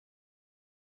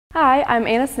Hi, I'm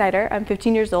Anna Snyder. I'm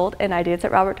 15 years old and I dance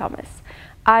at Robert Thomas.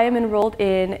 I am enrolled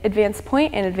in Advanced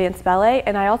Point and Advanced Ballet,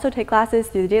 and I also take classes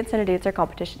through the Dancenter Dancer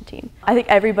competition team. I think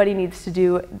everybody needs to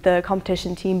do the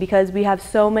competition team because we have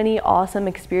so many awesome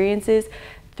experiences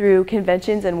through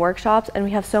conventions and workshops, and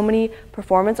we have so many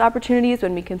performance opportunities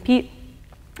when we compete.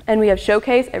 And we have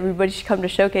Showcase. Everybody should come to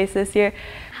Showcase this year.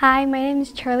 Hi, my name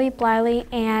is Charlie Bliley,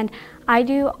 and I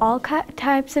do all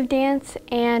types of dance.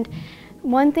 And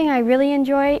one thing I really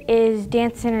enjoy is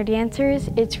Dancenter Dancers.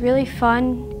 It's really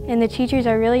fun and the teachers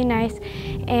are really nice.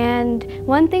 And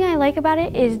one thing I like about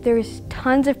it is there's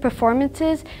tons of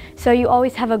performances, so you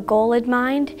always have a goal in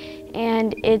mind,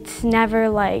 and it's never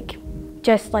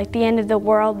just like the end of the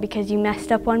world because you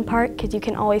messed up one part, because you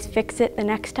can always fix it the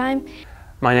next time.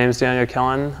 My name is Daniel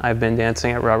Kellen. I've been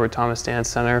dancing at Robert Thomas Dance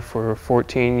Center for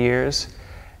 14 years,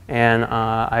 and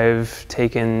I've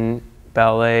taken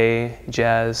ballet,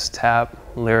 jazz, tap,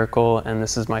 lyrical, and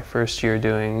this is my first year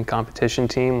doing competition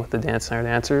team with the Dancenter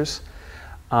Dancers.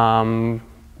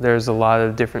 There's a lot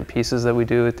of different pieces that we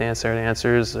do with Dancenter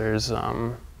Dancers.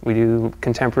 We do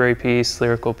contemporary piece,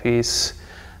 lyrical piece,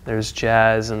 there's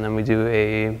jazz, and then we do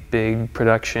a big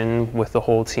production with the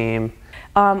whole team.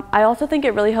 I also think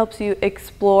it really helps you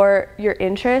explore your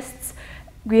interests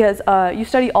because you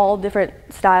study all different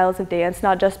styles of dance,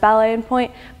 not just ballet and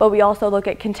point, but we also look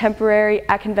at contemporary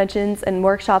at conventions and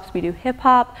workshops. We do hip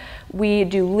hop, we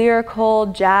do lyrical,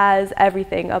 jazz,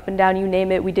 everything up and down, you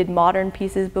name it. We did modern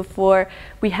pieces before.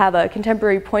 We have a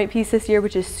contemporary point piece this year,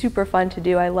 which is super fun to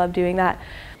do. I love doing that.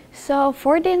 So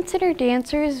for Dancenter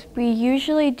Dancers, we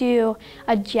usually do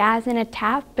a jazz and a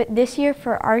tap, but this year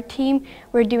for our team,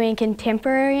 we're doing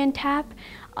contemporary and tap.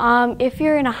 If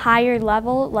you're in a higher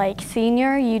level, like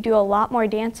senior, you do a lot more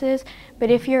dances,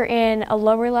 but if you're in a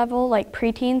lower level, like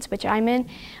preteens, which I'm in,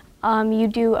 you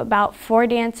do about 4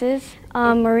 dances.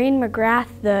 Maureen McGrath,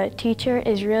 the teacher,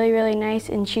 is really, really nice,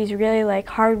 and she's really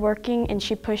hardworking, and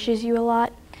she pushes you a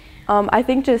lot. I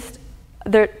think just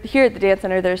here at the Dance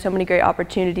Center, there's so many great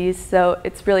opportunities, so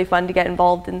it's really fun to get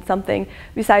involved in something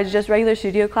besides just regular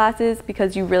studio classes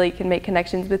because you really can make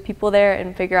connections with people there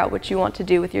and figure out what you want to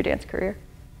do with your dance career.